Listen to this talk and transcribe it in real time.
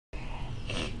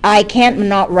I can't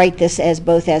not write this as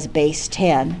both as base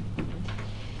 10.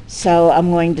 So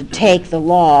I'm going to take the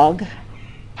log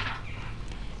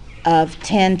of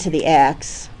 10 to the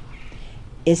x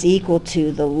is equal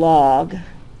to the log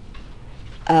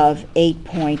of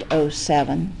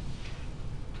 8.07.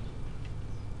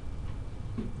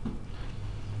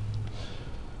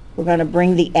 We're going to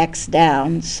bring the x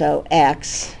down, so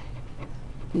x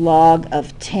log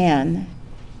of 10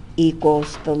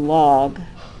 equals the log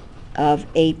of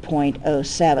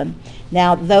 8.07.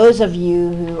 Now, those of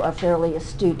you who are fairly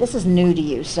astute, this is new to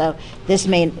you, so this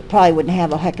probably wouldn't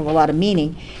have a heck of a lot of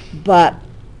meaning, but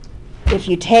if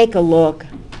you take a look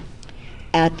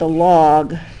at the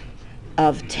log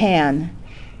of 10,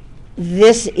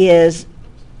 this is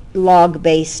log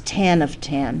base 10 of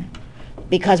 10,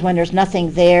 because when there's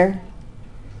nothing there,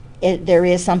 there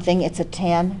is something, it's a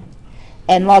 10,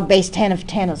 and log base 10 of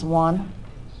 10 is 1.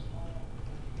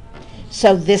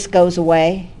 So this goes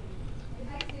away.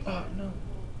 No.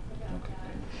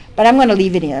 But I'm going to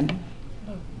leave it in,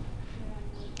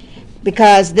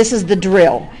 because this is the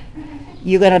drill.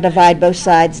 You're going to divide both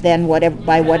sides then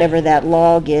by whatever that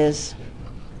log is,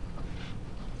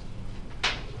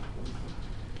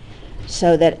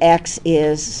 so that x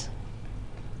is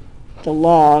the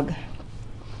log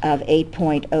of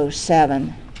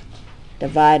 8.07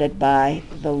 divided by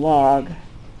the log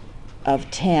of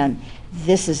 10.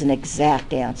 This is an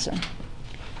exact answer.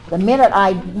 The minute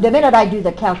I do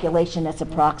the calculation, it's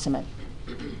approximate.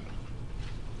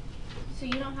 So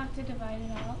you don't have to divide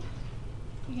it out?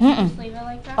 You can just leave it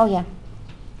like that? Oh, yeah.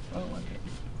 Oh, okay.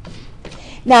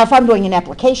 Now, if I'm doing an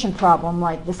application problem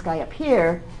like this guy up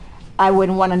here, I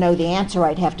wouldn't want to know the answer.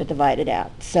 I'd have to divide it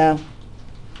out. So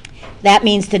that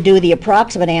means to do the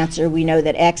approximate answer, we know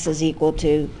that x is equal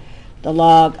to the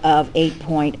log of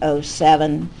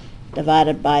 8.07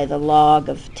 divided by the log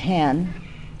of 10.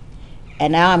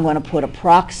 And now I'm going to put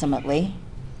approximately.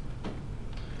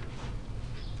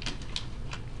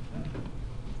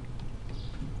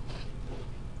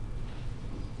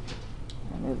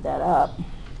 Move that up.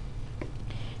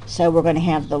 So we're going to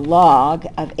have the log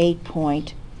of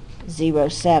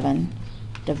 8.07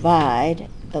 divide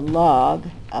the log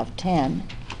of 10.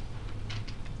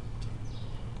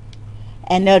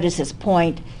 And notice it's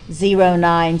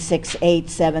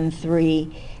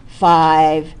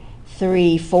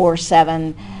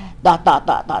 0.0968735347 ...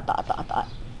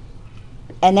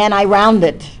 And then I round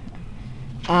it.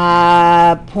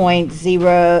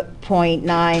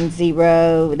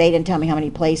 0.90, they didn't tell me how many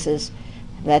places.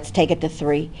 Let's take it to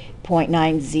 3,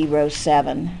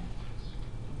 0.907.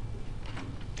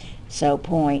 So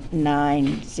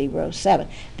 0.907.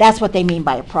 That's what they mean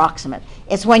by approximate.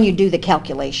 It's when you do the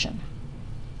calculation.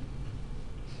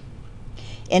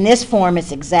 In this form,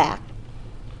 it's exact.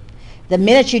 The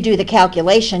minute you do the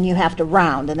calculation, you have to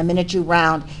round, and the minute you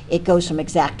round, it goes from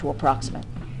exact to approximate.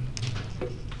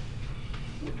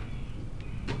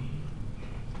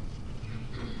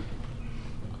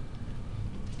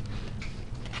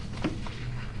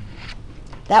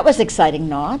 That was exciting,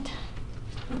 not?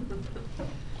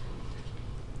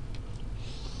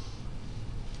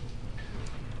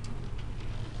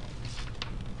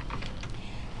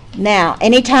 Now,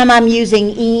 anytime I'm using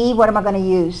E, what am I going to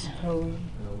use?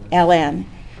 ln.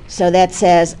 So that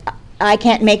says I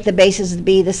can't make the bases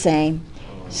be the same.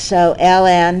 So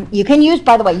ln, you can use,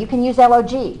 by the way, you can use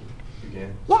log. You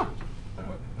can? Yeah.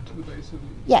 To the base of the...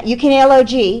 Yeah, you can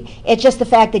log. It's just the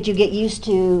fact that you get used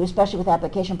to, especially with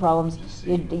application problems,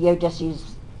 you just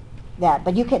use that.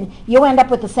 But you'll end up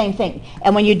with the same thing.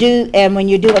 And when you do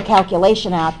a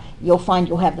calculation out, you'll find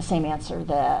you'll have the same answer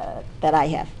that I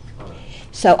have.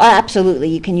 So absolutely,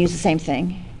 you can use the same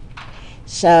thing.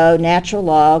 So natural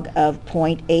log of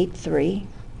 0.83,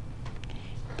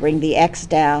 bring the x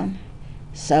down.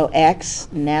 So x,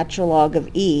 natural log of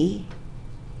E,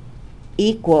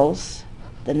 equals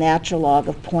the natural log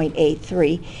of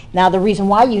 0.83. Now the reason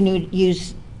why you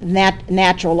use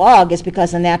natural log is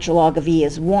because the natural log of E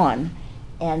is 1,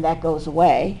 and that goes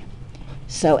away.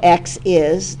 So x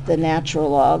is the natural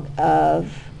log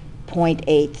of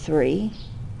 0.83.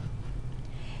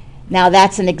 Now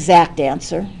that's an exact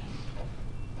answer.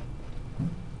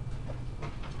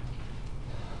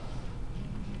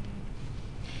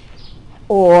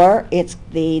 Or it's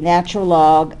the natural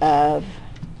log of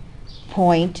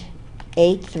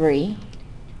 0.83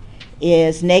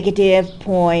 is negative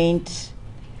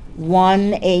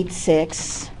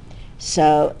 0.186.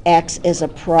 So x is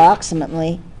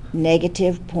approximately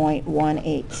negative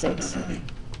 0.186.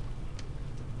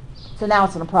 So now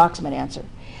it's an approximate answer.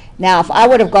 Now, if I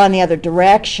would have gone the other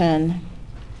direction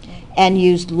and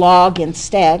used log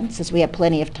instead, since we have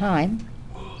plenty of time,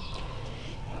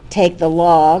 take the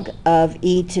log of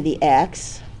e to the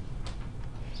x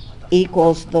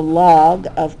equals the log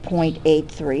of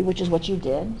 0.83, which is what you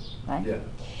did, right? Yeah.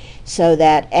 So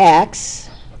that x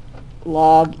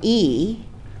log e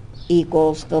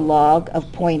equals the log of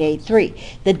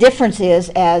 0.83. The difference is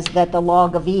as that the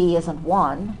log of e isn't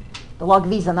 1. The log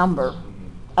of e is a number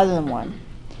other than 1.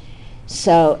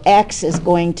 So x is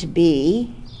going to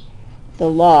be the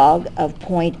log of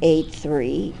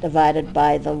 0.83 divided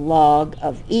by the log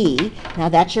of e. Now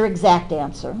that's your exact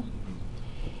answer.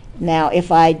 Now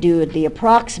if I do the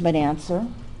approximate answer,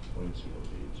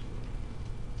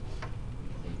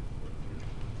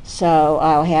 so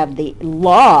I'll have the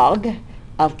log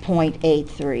of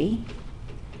 0.83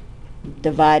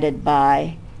 divided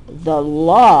by the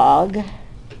log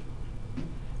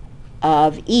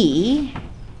of e.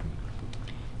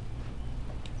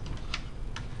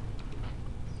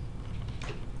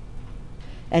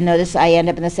 And notice I end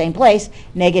up in the same place,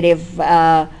 negative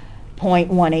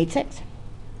 0.186.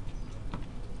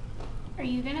 Are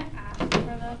you gonna ask for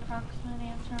the approximate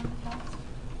answer on the test?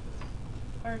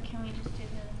 Or can we just do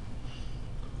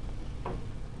the,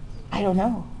 I don't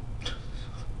know.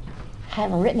 I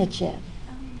haven't written it yet.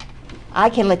 um, I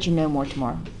can let you know more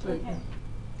tomorrow. okay,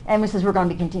 And Mrs. We're going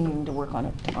to be continuing to work on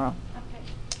it tomorrow. okay.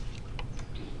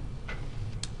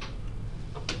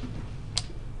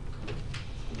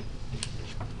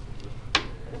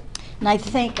 And I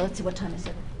think, let's see, what time is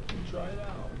it? Try it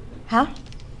out. Huh?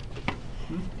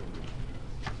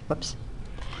 Whoops.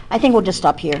 I think we'll just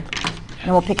stop here,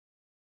 and we'll pick